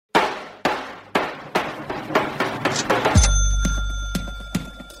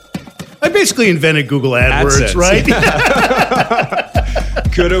basically invented Google AdWords, AdSense. right?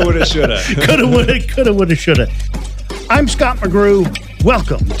 Coulda, woulda, shoulda. Coulda, woulda, shoulda. I'm Scott McGrew.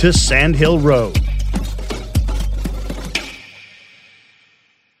 Welcome to Sand Hill Road.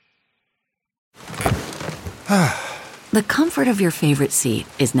 The comfort of your favorite seat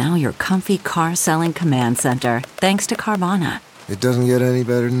is now your comfy car-selling command center, thanks to Carvana. It doesn't get any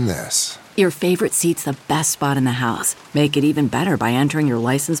better than this. Your favorite seat's the best spot in the house. Make it even better by entering your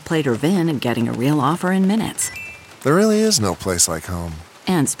license plate or VIN and getting a real offer in minutes. There really is no place like home.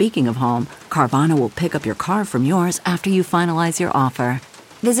 And speaking of home, Carvana will pick up your car from yours after you finalize your offer.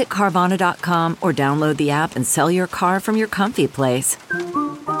 Visit Carvana.com or download the app and sell your car from your comfy place.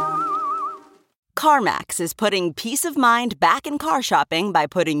 CarMax is putting peace of mind back in car shopping by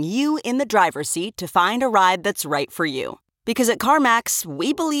putting you in the driver's seat to find a ride that's right for you. Because at CarMax,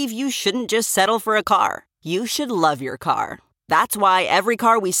 we believe you shouldn't just settle for a car. You should love your car. That's why every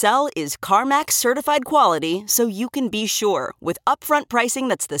car we sell is CarMax certified quality, so you can be sure with upfront pricing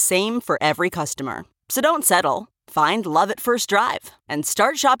that's the same for every customer. So don't settle. Find love at first drive and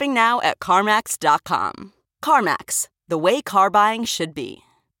start shopping now at CarMax.com. CarMax, the way car buying should be.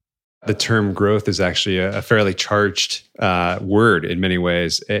 The term growth is actually a fairly charged word in many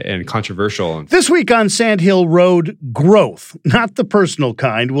ways and controversial. This week on Sand Hill Road, growth, not the personal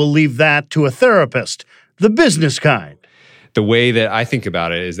kind. We'll leave that to a therapist, the business kind. The way that I think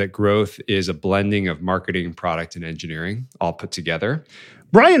about it is that growth is a blending of marketing, product, and engineering all put together.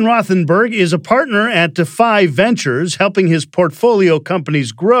 Brian Rothenberg is a partner at Defy Ventures, helping his portfolio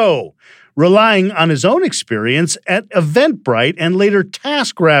companies grow, relying on his own experience at Eventbrite and later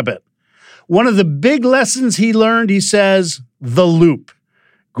TaskRabbit. One of the big lessons he learned, he says, the loop.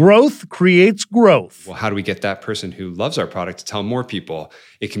 Growth creates growth. Well, how do we get that person who loves our product to tell more people?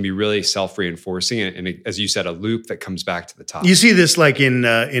 It can be really self-reinforcing, and as you said, a loop that comes back to the top. You see this like in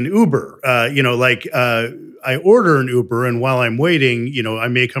Uber. I order an Uber, and while I'm waiting, I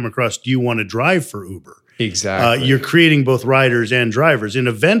may come across, do you want to drive for Uber? Exactly. You're creating both riders and drivers. In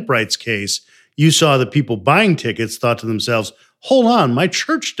Eventbrite's case, you saw the people buying tickets thought to themselves, hold on, my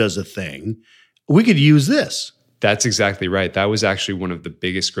church does a thing. We could use this. That's exactly right. That was actually one of the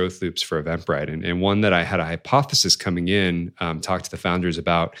biggest growth loops for Eventbrite, and one that I had a hypothesis coming in, talked to the founders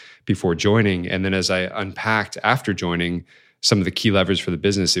about before joining. And then as I unpacked after joining some of the key levers for the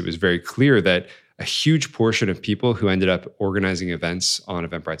business, it was very clear that a huge portion of people who ended up organizing events on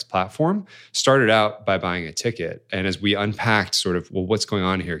Eventbrite's platform started out by buying a ticket. And as we unpacked sort of, well, what's going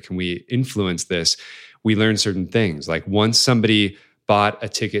on here? Can we influence this? We learned certain things. Like once somebody bought a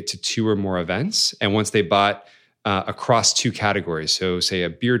ticket to 2 or more events, and once they bought across 2 categories, so say a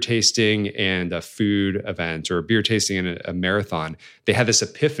beer tasting and a food event, or a beer tasting and a marathon, they had this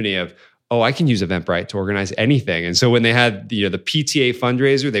epiphany of, oh, I can use Eventbrite to organize anything. And so when they had the PTA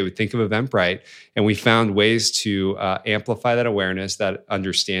fundraiser, they would think of Eventbrite, and we found ways to amplify that awareness, that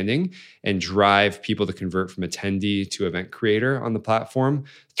understanding, and drive people to convert from attendee to event creator on the platform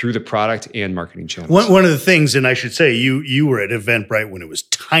through the product and marketing channels. One of the things, and I should say, you were at Eventbrite when it was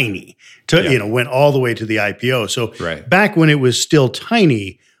tiny, went all the way to the IPO. So Back when it was still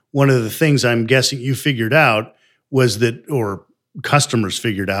tiny, one of the things I'm guessing you figured out was that, or customers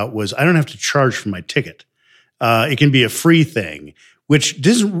figured out, was I don't have to charge for my ticket. It can be a free thing, which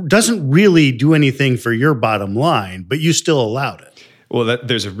doesn't really do anything for your bottom line, but you still allowed it. Well,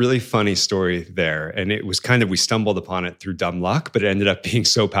 there's a really funny story there. And it was we stumbled upon it through dumb luck, but it ended up being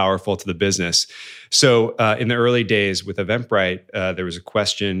so powerful to the business. So in the early days with Eventbrite, there was a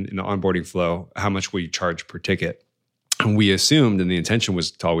question in the onboarding flow, how much will you charge per ticket? And we assumed, and the intention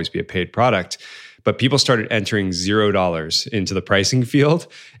was to always be a paid product, but people started entering $0 into the pricing field.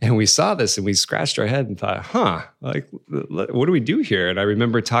 And we saw this and we scratched our head and thought, what do we do here? And I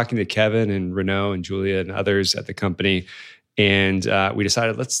remember talking to Kevin and Renaud and Julia and others at the company. And we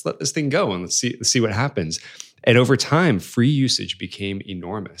decided, let's let this thing go and let's see what happens. And over time, free usage became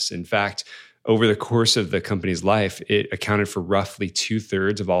enormous. In fact, over the course of the company's life, it accounted for roughly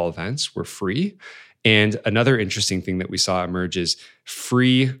 2/3 of all events were free. And another interesting thing that we saw emerge is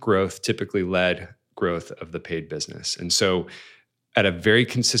free growth typically led growth of the paid business. And so at a very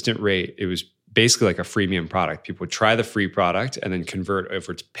consistent rate, it was basically like a freemium product. People would try the free product and then convert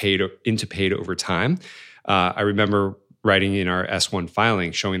over to into paid over time. I remember writing in our S1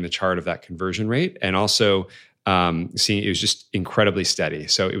 filing, showing the chart of that conversion rate, and also seeing it was just incredibly steady.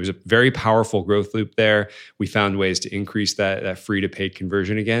 So it was a very powerful growth loop there. We found ways to increase that free to paid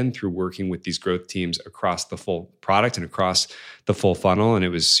conversion again through working with these growth teams across the full product and across the full funnel. And it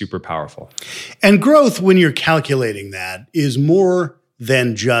was super powerful. And growth, when you're calculating that, is more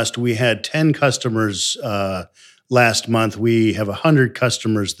than just we had 10 customers last month. We have 100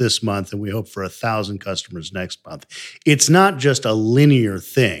 customers this month, and we hope for 1,000 customers next month. It's not just a linear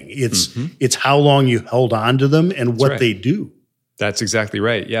thing. It's how long you hold on to them and what they do. That's exactly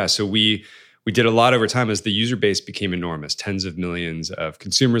right. Yeah. So we did a lot over time as the user base became enormous, tens of millions of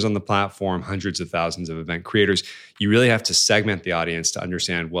consumers on the platform, hundreds of thousands of event creators. You really have to segment the audience to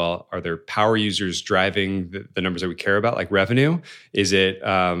understand, well, are there power users driving the numbers that we care about, like revenue? Is it,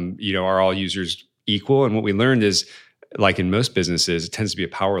 are all users equal? And what we learned is, like in most businesses, it tends to be a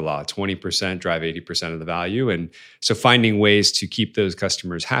power law. 20% drive 80% of the value. And so finding ways to keep those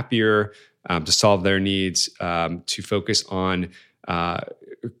customers happier, to solve their needs, to focus on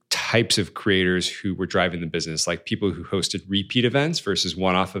types of creators who were driving the business, like people who hosted repeat events versus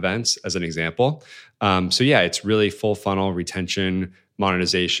one-off events, as an example. It's really full funnel, retention,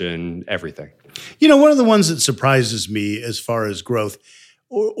 monetization, everything. One of the ones that surprises me as far as growth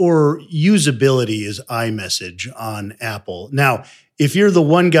or usability is iMessage on Apple. Now, if you're the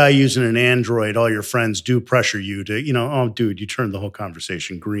one guy using an Android, all your friends do pressure you to, oh, dude, you turned the whole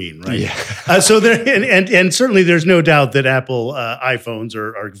conversation green, right? Yeah. So there, and certainly there's no doubt that Apple iPhones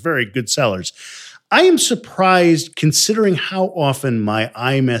are very good sellers. I am surprised, considering how often my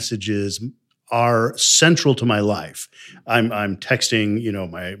iMessages are central to my life. I'm texting,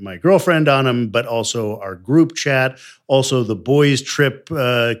 my girlfriend on them, but also our group chat, also the boys' trip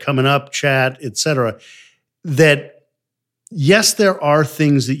coming up chat, et cetera. That yes, there are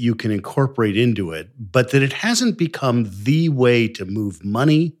things that you can incorporate into it, but that it hasn't become the way to move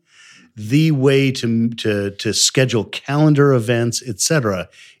money, the way to schedule calendar events, et cetera.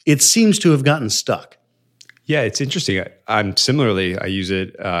 It seems to have gotten stuck. Yeah, it's interesting. I use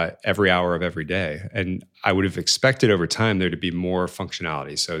it every hour of every day. And I would have expected over time there to be more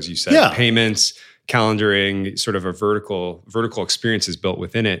functionality. So as you said, payments, calendaring, sort of a vertical experiences built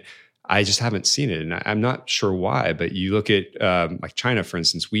within it. I just haven't seen it. And I'm not sure why, but you look at like China, for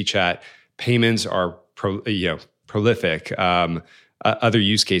instance, WeChat, payments are prolific. Other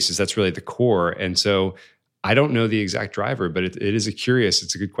use cases, that's really the core. And so I don't know the exact driver, but it's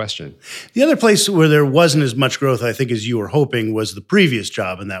a good question. The other place where there wasn't as much growth, I think, as you were hoping was the previous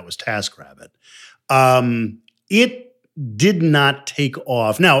job, and that was TaskRabbit. It did not take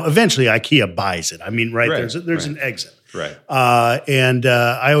off. Now, eventually IKEA buys it. I mean, right. There's an exit. Right.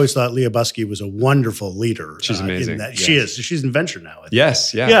 I always thought Leah Buskey was a wonderful leader. She's amazing. Yes. She is. She's in venture now.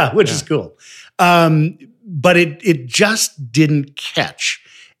 Yes. Yeah. Yeah, which is cool. But it just didn't catch.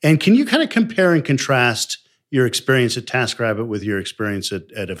 And can you kind of compare and contrast your experience at TaskRabbit with your experience at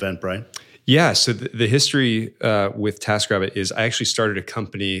Eventbrite? Yeah. So the history with TaskRabbit is I actually started a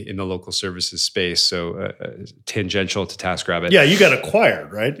company in the local services space, so tangential to TaskRabbit. Yeah, you got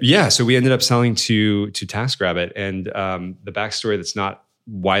acquired, right? Yeah. So we ended up selling to TaskRabbit. And the backstory that's not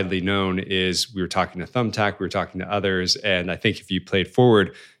widely known is we were talking to Thumbtack, we were talking to others. And I think if you played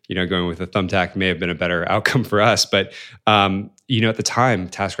forward, going with a Thumbtack may have been a better outcome for us. But, at the time,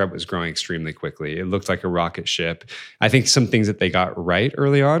 TaskRabbit was growing extremely quickly. It looked like a rocket ship. I think some things that they got right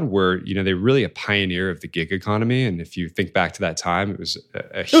early on were, they're really a pioneer of the gig economy. And if you think back to that time, it was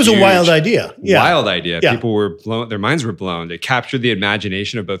a wild idea. Yeah. Wild idea. Yeah. People were blown, their minds were blown. They captured the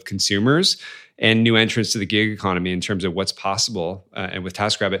imagination of both consumers and new entrants to the gig economy in terms of what's possible. And with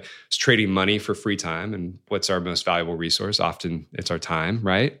TaskRabbit, it's trading money for free time. And what's our most valuable resource? Often it's our time,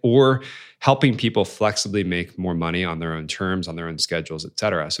 right? Or helping people flexibly make more money on their own terms, on their own schedules, et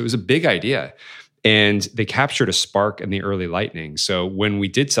cetera. So it was a big idea. And they captured a spark in the early lightning. So when we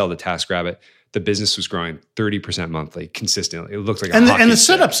did sell to TaskRabbit, the business was growing 30% monthly consistently. It looked like a hockey and the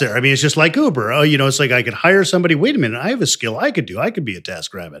stick. setup's there. I mean, it's just like Uber. Oh, it's like I could hire somebody. Wait a minute, I have a skill I could do. I could be a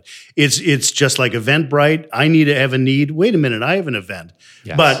TaskRabbit. It's just like Eventbrite. I need to have a need. Wait a minute, I have an event.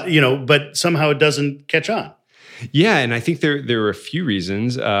 Yes. But somehow it doesn't catch on. Yeah, and I think there were a few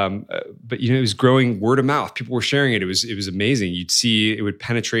reasons, but it was growing word of mouth. People were sharing it. It was amazing. You'd see it would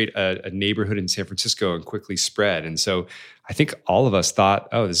penetrate a neighborhood in San Francisco and quickly spread. And so I think all of us thought,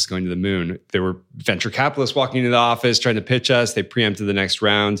 oh, this is going to the moon. There were venture capitalists walking into the office trying to pitch us. They preempted the next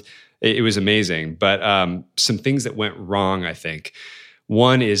round. It was amazing. But some things that went wrong, I think.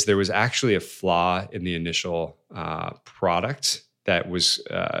 One is there was actually a flaw in the initial product that was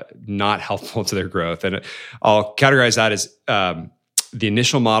not helpful to their growth. And I'll categorize that as the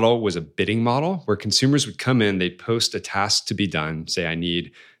initial model was a bidding model where consumers would come in, they'd post a task to be done, say, I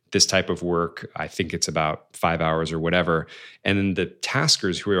need this type of work. I think it's about 5 hours or whatever. And then the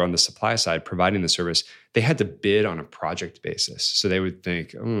taskers who were on the supply side providing the service, they had to bid on a project basis. So they would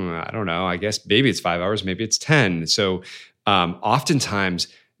think, I don't know, I guess maybe it's 5 hours, maybe it's 10. So oftentimes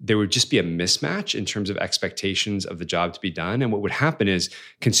there would just be a mismatch in terms of expectations of the job to be done. And what would happen is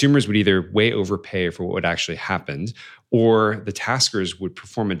consumers would either way overpay for what would actually happened, or the taskers would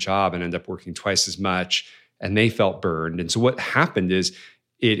perform a job and end up working twice as much, and they felt burned. And so what happened is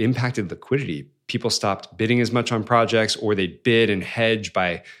it impacted liquidity. People stopped bidding as much on projects, or they'd bid and hedge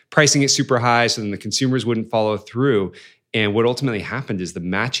by pricing it super high so then the consumers wouldn't follow through. And what ultimately happened is the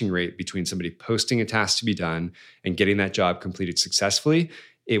matching rate between somebody posting a task to be done and getting that job completed successfully,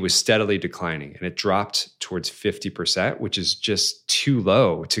 it was steadily declining, and it dropped towards 50%, which is just too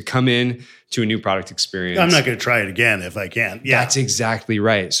low to come in to a new product experience. I'm not going to try it again if I can. Yeah. That's exactly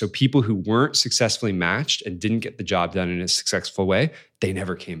right. So people who weren't successfully matched and didn't get the job done in a successful way, they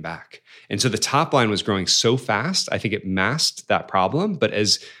never came back. And so the top line was growing so fast, I think it masked that problem. But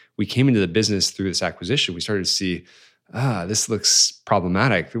as we came into the business through this acquisition, we started to see, this looks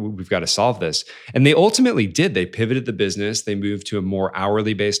problematic. We've got to solve this. And they ultimately did. They pivoted the business. They moved to a more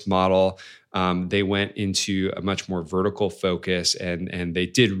hourly based model. They went into a much more vertical focus, and they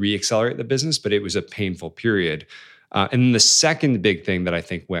did re-accelerate the business, but it was a painful period. And then the second big thing that I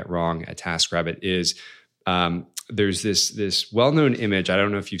think went wrong at TaskRabbit is there's this well-known image, I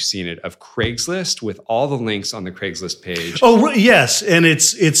don't know if you've seen it, of Craigslist with all the links on the Craigslist page. Oh, yes. And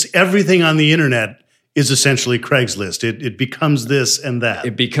it's everything on the internet is essentially Craigslist. It becomes this and that.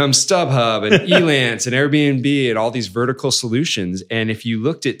 It becomes StubHub and Elance and Airbnb and all these vertical solutions. And if you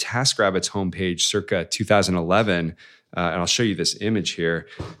looked at TaskRabbit's homepage circa 2011, and I'll show you this image here,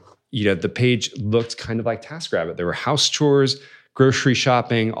 the page looked kind of like TaskRabbit. There were house chores, grocery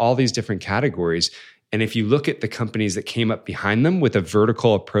shopping, all these different categories. And if you look at the companies that came up behind them with a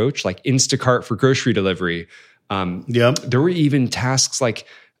vertical approach, like Instacart for grocery delivery, there were even tasks like,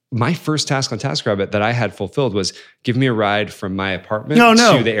 my first task on TaskRabbit that I had fulfilled was give me a ride from my apartment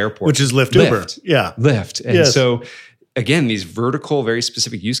to the airport. Which is Lyft Uber. Yeah. Lyft. And so again, these vertical, very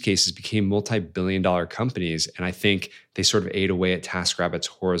specific use cases became multi-billion-dollar companies. And I think they sort of ate away at TaskRabbit's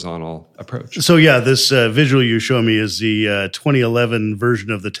horizontal approach. So this visual you show me is the 2011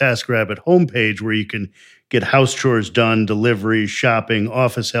 version of the TaskRabbit homepage, where you can get house chores done, delivery, shopping,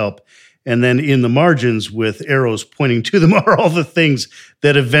 office help. And then in the margins with arrows pointing to them are all the things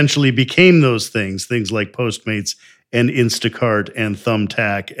that eventually became those things like Postmates and Instacart and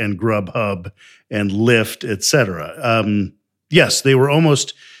Thumbtack and Grubhub and Lyft, et cetera. Yes, they were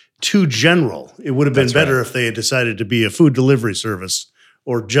almost too general. It would have been better if they had decided to be a food delivery service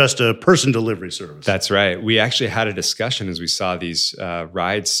or just a person delivery service. That's right. We actually had a discussion as we saw these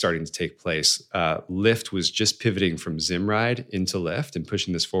rides starting to take place. Lyft was just pivoting from Zimride into Lyft and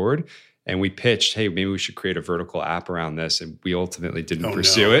pushing this forward. And we pitched, hey, maybe we should create a vertical app around this. And we ultimately didn't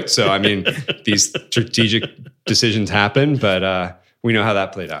pursue it. So, I mean, these strategic decisions happen, but we know how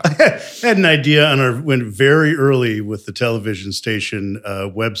that played out. I had an idea went very early with the television station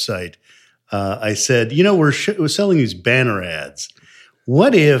website. I said, we're selling these banner ads.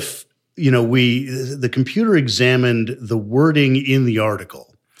 What if, the computer examined the wording in the article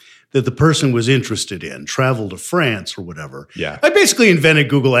that the person was interested in, travel to France or whatever. Yeah. I basically invented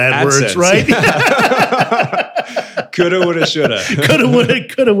Google AdWords, right? Coulda, woulda, shoulda.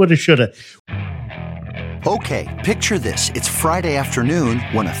 Coulda, woulda, shoulda. Okay, picture this. It's Friday afternoon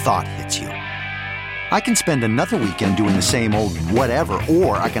when a thought hits you. I can spend another weekend doing the same old whatever,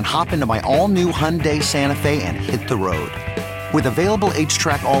 or I can hop into my all-new Hyundai Santa Fe and hit the road. With available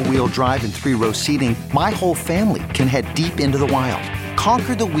H-Track all-wheel drive and 3-row seating, my whole family can head deep into the wild.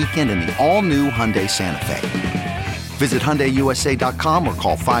 Conquer the weekend in the all-new Hyundai Santa Fe. Visit HyundaiUSA.com or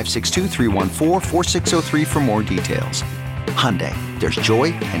call 562-314-4603 for more details. Hyundai, there's joy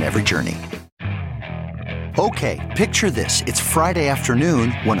in every journey. Okay, picture this. It's Friday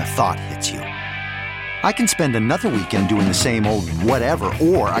afternoon when a thought hits you. I can spend another weekend doing the same old whatever,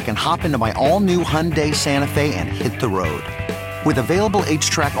 or I can hop into my all-new Hyundai Santa Fe and hit the road. With available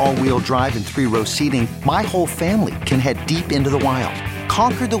H-Track all-wheel drive and 3-row seating, my whole family can head deep into the wild.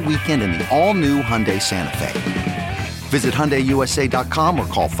 Conquer the weekend in the all-new Hyundai Santa Fe. Visit HyundaiUSA.com or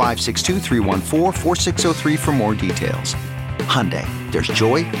call 562-314-4603 for more details. Hyundai, there's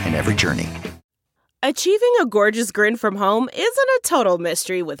joy in every journey. Achieving a gorgeous grin from home isn't a total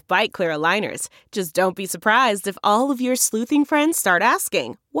mystery with Byte Clear aligners. Just don't be surprised if all of your sleuthing friends start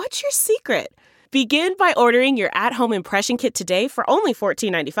asking, "What's your secret?" Begin by ordering your at-home impression kit today for only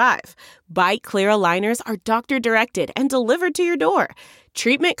 $14.95. Byte Clear aligners are doctor-directed and delivered to your door.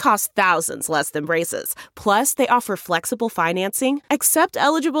 Treatment costs thousands less than braces. Plus, they offer flexible financing, accept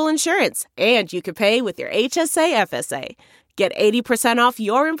eligible insurance, and you can pay with your HSA FSA. Get 80% off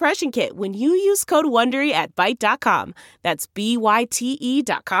your impression kit when you use code WONDERY at Byte.com. That's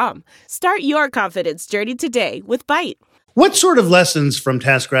BYTE.com. Start your confidence journey today with Byte. What sort of lessons from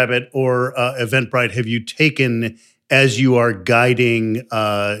TaskRabbit or Eventbrite have you taken as you are guiding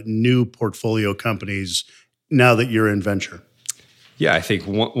new portfolio companies now that you're in venture? Yeah, I think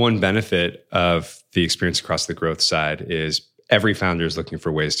one benefit of the experience across the growth side is every founder is looking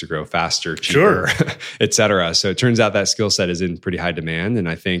for ways to grow faster, cheaper, et cetera. So it turns out that skill set is in pretty high demand. And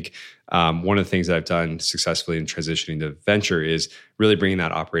I think one of the things that I've done successfully in transitioning to venture is really bringing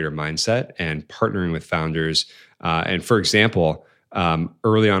that operator mindset and partnering with founders. And for example,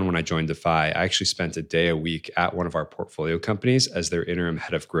 early on when I joined Defy, I actually spent a day a week at one of our portfolio companies as their interim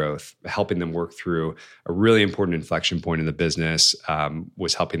head of growth, helping them work through a really important inflection point in the business,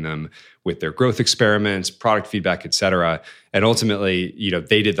 was helping them with their growth experiments, product feedback, et cetera. And ultimately,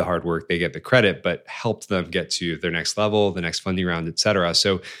 they did the hard work, they get the credit, but helped them get to their next level, the next funding round, et cetera.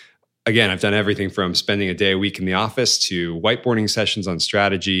 So again, I've done everything from spending a day a week in the office to whiteboarding sessions on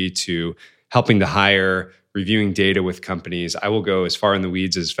strategy to helping to hire, reviewing data with companies. I will go as far in the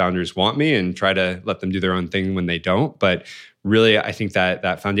weeds as founders want me and try to let them do their own thing when they don't. But really, I think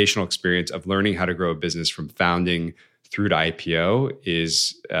that foundational experience of learning how to grow a business from founding through to IPO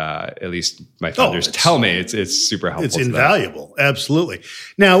is, at least my founders tell me, it's super helpful. It's invaluable. Absolutely.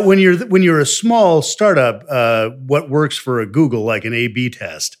 Now, when you're a small startup, what works for a Google, like an A/B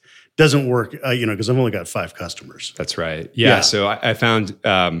test, doesn't work, because I've only got 5 customers. That's right. Yeah. So I found,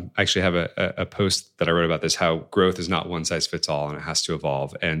 I actually have a post that I wrote about this, how growth is not one size fits all and it has to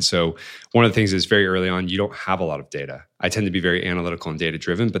evolve. And so one of the things is very early on, you don't have a lot of data. I tend to be very analytical and data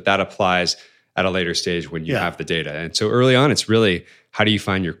driven, but that applies at a later stage when you have the data. And so early on, it's really, how do you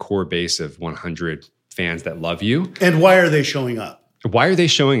find your core base of 100 fans that love you? And why are they showing up? Why are they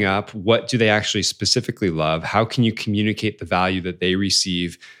showing up? What do they actually specifically love? How can you communicate the value that they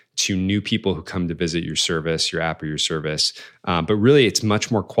receive to new people who come to visit your service, your app or your service? But really, it's much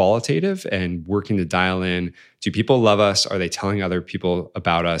more qualitative and working to dial in, do people love us? Are they telling other people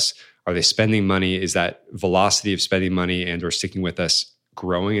about us? Are they spending money? Is that velocity of spending money and or sticking with us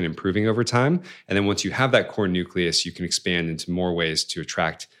growing and improving over time? And then once you have that core nucleus, you can expand into more ways to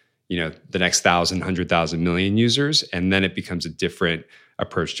attract, the next 1,000, 100,000, million users. And then it becomes a different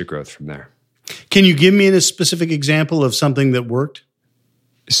approach to growth from there. Can you give me a specific example of something that worked?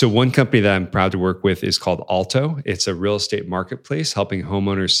 So one company that I'm proud to work with is called Alto. It's a real estate marketplace helping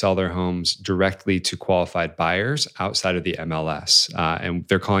homeowners sell their homes directly to qualified buyers outside of the MLS. And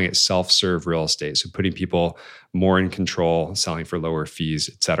they're calling it self-serve real estate. So putting people more in control, selling for lower fees,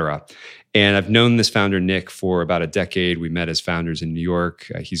 et cetera. And I've known this founder, Nick, for about a decade. We met as founders in New York.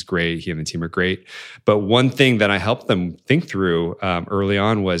 He's great. He and the team are great. But one thing that I helped them think through early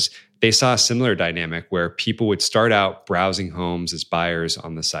on was they saw a similar dynamic where people would start out browsing homes as buyers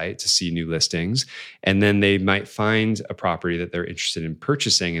on the site to see new listings. And then they might find a property that they're interested in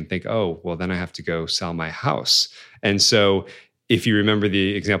purchasing and think, oh, well, then I have to go sell my house. And so if you remember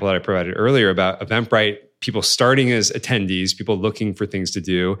the example that I provided earlier about Eventbrite, people starting as attendees, people looking for things to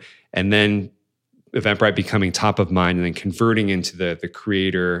do, and then Eventbrite becoming top of mind and then converting into the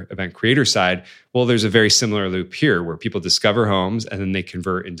event creator side. Well, there's a very similar loop here where people discover homes and then they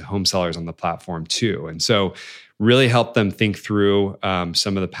convert into home sellers on the platform too. And so really help them think through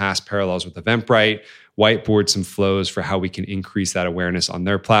some of the past parallels with Eventbrite, whiteboard some flows for how we can increase that awareness on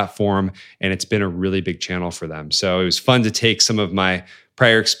their platform. And it's been a really big channel for them. So it was fun to take some of my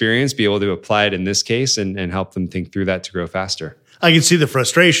prior experience, be able to apply it in this case and help them think through that to grow faster. I can see the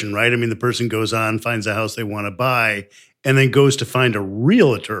frustration, right? I mean, the person goes on, finds a house they want to buy, and then goes to find a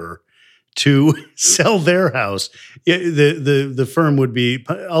realtor to sell their house. The firm would be,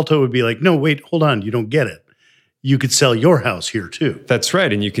 Alto would be like, no, wait, hold on, you don't get it. You could sell your house here too. That's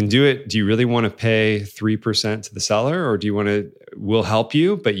right. And you can do it. Do you really want to pay 3% to the seller, or do you want to, we'll help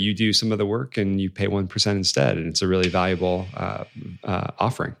you, but you do some of the work and you pay 1% instead? And it's a really valuable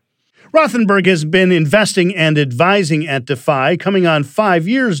offering. Rothenberg has been investing and advising at Defy, coming on 5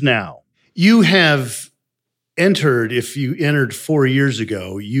 years now. You have entered, if you entered 4 years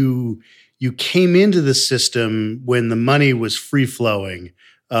ago, you came into the system when the money was free-flowing.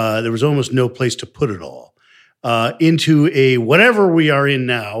 There was almost no place to put it all. Into a whatever we are in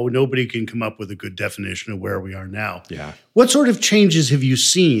now, nobody can come up with a good definition of where we are now. Yeah. What sort of changes have you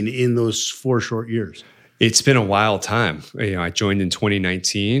seen in those 4 short years? It's been a wild time. I joined in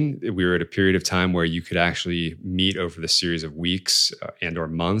 2019. We were at a period of time where you could actually meet over the series of weeks and or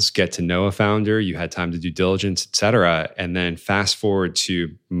months, get to know a founder. You had time to do diligence, et cetera. And then fast forward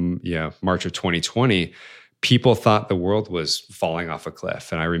to March of 2020, people thought the world was falling off a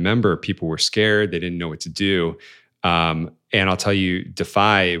cliff. And I remember people were scared. They didn't know what to do. And I'll tell you,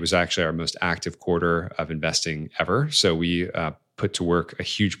 Defy, it was actually our most active quarter of investing ever. So we put to work a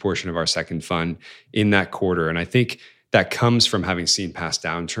huge portion of our second fund in that quarter. And I think that comes from having seen past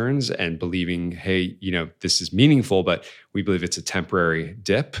downturns and believing, hey, this is meaningful, but we believe it's a temporary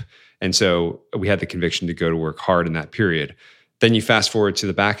dip. And so we had the conviction to go to work hard in that period. Then you fast forward to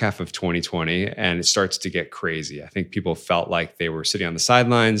the back half of 2020 and it starts to get crazy. I think people felt like they were sitting on the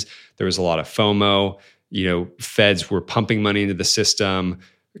sidelines. There was a lot of FOMO. Feds were pumping money into the system.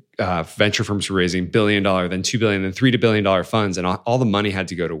 Venture firms were raising $1 billion, then $2 billion, then $3 billion funds, and all the money had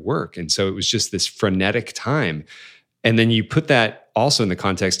to go to work. And so it was just this frenetic time. And then you put that also in the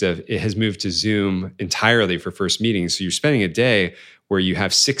context of it has moved to Zoom entirely for first meetings. So you're spending a day where you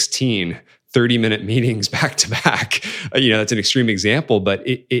have 16 30-minute meetings back to back. That's an extreme example, but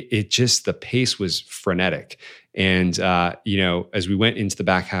it just, the pace was frenetic. And, as we went into the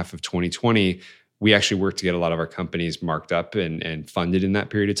back half of 2020, we actually worked to get a lot of our companies marked up and funded in that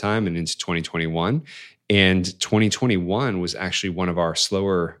period of time and into 2021. And 2021 was actually one of our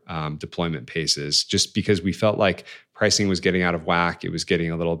slower deployment paces, just because we felt like pricing was getting out of whack. It was getting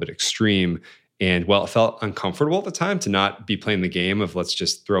a little bit extreme. And while it felt uncomfortable at the time to not be playing the game of let's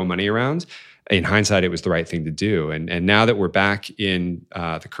just throw money around, in hindsight, it was the right thing to do. And now that we're back in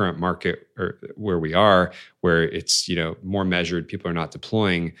the current market or where we are, where it's more measured, people are not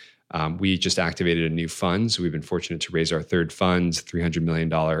deploying, we just activated a new fund. So we've been fortunate to raise our third fund, $300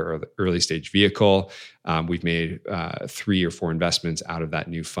 million early stage vehicle. We've made 3 or 4 investments out of that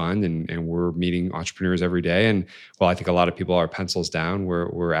new fund, and we're meeting entrepreneurs every day. And while I think a lot of people are pencils down,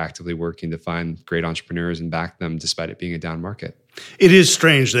 we're actively working to find great entrepreneurs and back them despite it being a down market. It is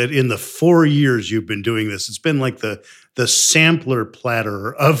strange that in the 4 years you've been doing this, it's been like the sampler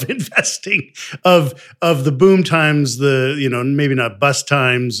platter of investing, of the boom times, maybe not bust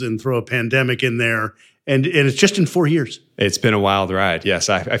times, and throw a pandemic in there. And it's just in 4 years. It's been a wild ride. Yes.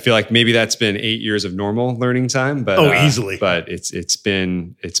 I feel like maybe that's been 8 years of normal learning time, but easily. But it's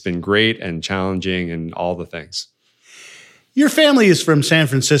been great and challenging and all the things. Your family is from San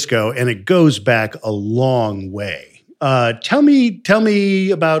Francisco, and it goes back a long way. Tell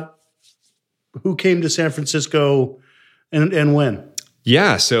me about who came to San Francisco and when.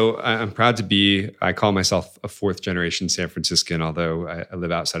 Yeah, so I'm proud to be, I call myself a 4th generation San Franciscan, although I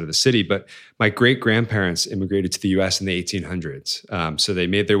live outside of the city. But my great-grandparents immigrated to the U.S. in the 1800s. So they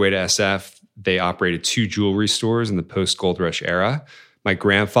made their way to SF. They operated 2 jewelry stores in the post-gold rush era. My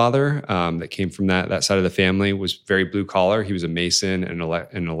grandfather, that came from that side of the family, was very blue-collar. He was a mason and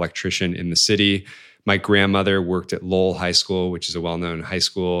an electrician in the city. My grandmother worked at Lowell High School, which is a well-known high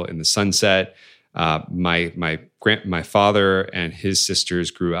school in the Sunset. My father and his sisters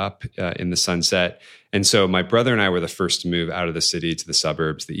grew up in the Sunset. And so my brother and I were the first to move out of the city to the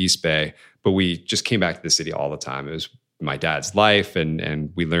suburbs, the East Bay, but we just came back to the city all the time. It was my dad's life,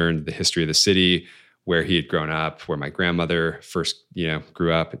 and we learned the history of the city, where he had grown up, where my grandmother first,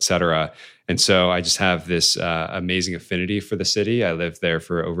 grew up, et cetera. And so I just have this amazing affinity for the city. I lived there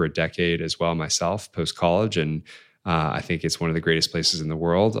for over a decade as well myself, post-college, and I think it's one of the greatest places in the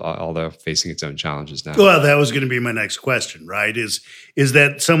world, although facing its own challenges now. Well, that was going to be my next question, right? Is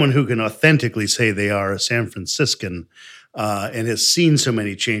that someone who can authentically say they are a San Franciscan and has seen so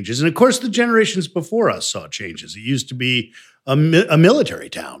many changes? And of course, the generations before us saw changes. It used to be a military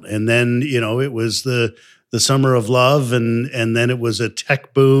town, and then it was the summer of love, and then it was a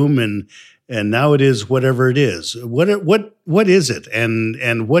tech boom, and now it is whatever it is. What is it,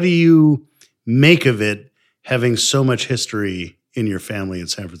 and what do you make of it, having so much history in your family in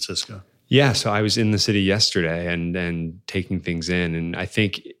San Francisco? Yeah, so I was in the city yesterday and taking things in, and I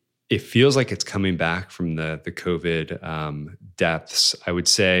think it feels like it's coming back from the COVID depths. I would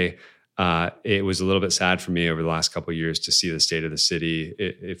say it was a little bit sad for me over the last couple of years to see the state of the city.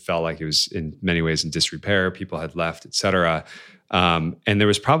 It felt like it was in many ways in disrepair. People had left, et cetera. And there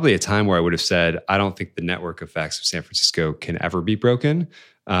was probably a time where I would have said, I don't think the network effects of San Francisco can ever be broken.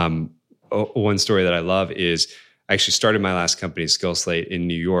 One story that I love is I actually started my last company, SkillSlate, in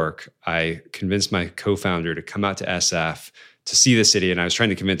New York. I convinced my co-founder to come out to SF to see the city, and I was trying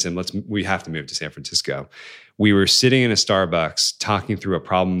to convince him, we have to move to San Francisco. We were sitting in a Starbucks talking through a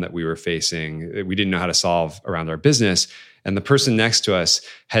problem that we were facing that we didn't know how to solve around our business. And the person next to us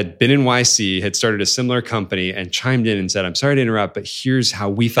had been in YC, had started a similar company, and chimed in and said, I'm sorry to interrupt, but here's how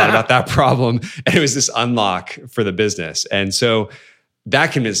we thought about that problem. And it was this unlock for the business. And so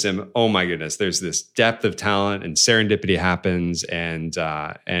that convinced him, oh my goodness, there's this depth of talent and serendipity happens, and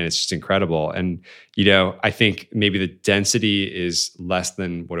it's just incredible. And, I think maybe the density is less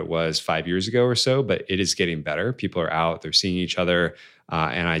than what it was 5 years ago or so, but it is getting better. People are out, they're seeing each other.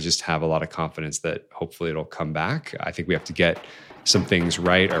 And I just have a lot of confidence that hopefully it'll come back. I think we have to get some things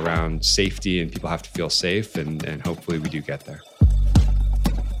right around safety, and people have to feel safe, and hopefully we do get there.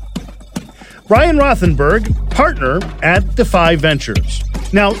 Brian Rothenberg, partner at Defy Ventures.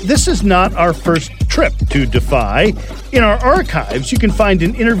 Now, this is not our first trip to Defy. In our archives, you can find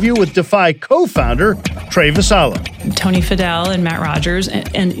an interview with Defy co-founder Trey Vassallo. Tony Fadell and Matt Rogers,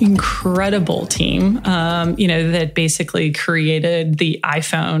 an incredible team, that basically created the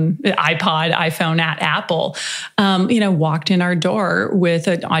iPod, iPhone at Apple, walked in our door with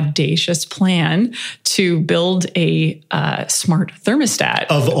an audacious plan to build a smart thermostat.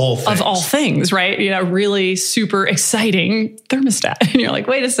 Of all things. Of all things, right? Really super exciting thermostat. And you're like,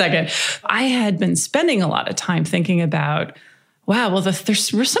 wait a second. I had been spending a lot of time thinking about, wow, well, there's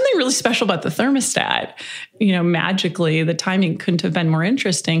something really special about the thermostat. Magically, the timing couldn't have been more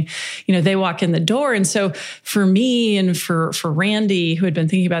interesting. They walk in the door. And so for me and for Randy, who had been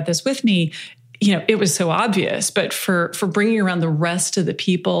thinking about this with me, it was so obvious. But for bringing around the rest of the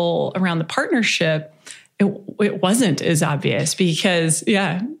people around the partnership, it wasn't as obvious because,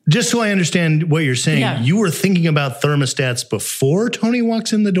 Just so I understand what you're saying, you were thinking about thermostats before Tony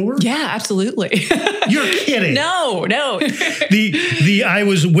walks in the door? Yeah, absolutely. You're kidding. No. I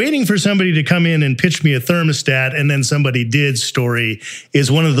was waiting for somebody to come in and pitch me a thermostat, and then somebody did story is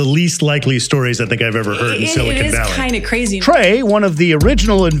one of the least likely stories I think I've ever heard in Silicon Valley. It is kind of crazy. Trey, one of the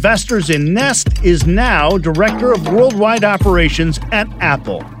original investors in Nest, is now director of worldwide operations at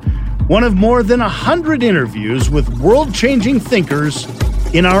Apple. One of more than 100 interviews with world-changing thinkers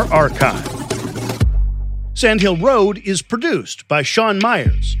in our archive. Sand Hill Road is produced by Sean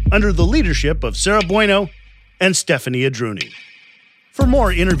Myers under the leadership of Sarah Bueno and Stephanie Adruni. For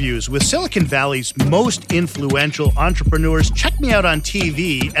more interviews with Silicon Valley's most influential entrepreneurs, check me out on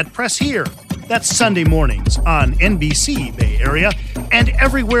TV at Press Here. That's Sunday mornings on NBC Bay Area and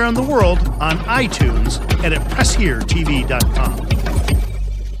everywhere in the world on iTunes and at PressHereTV.com.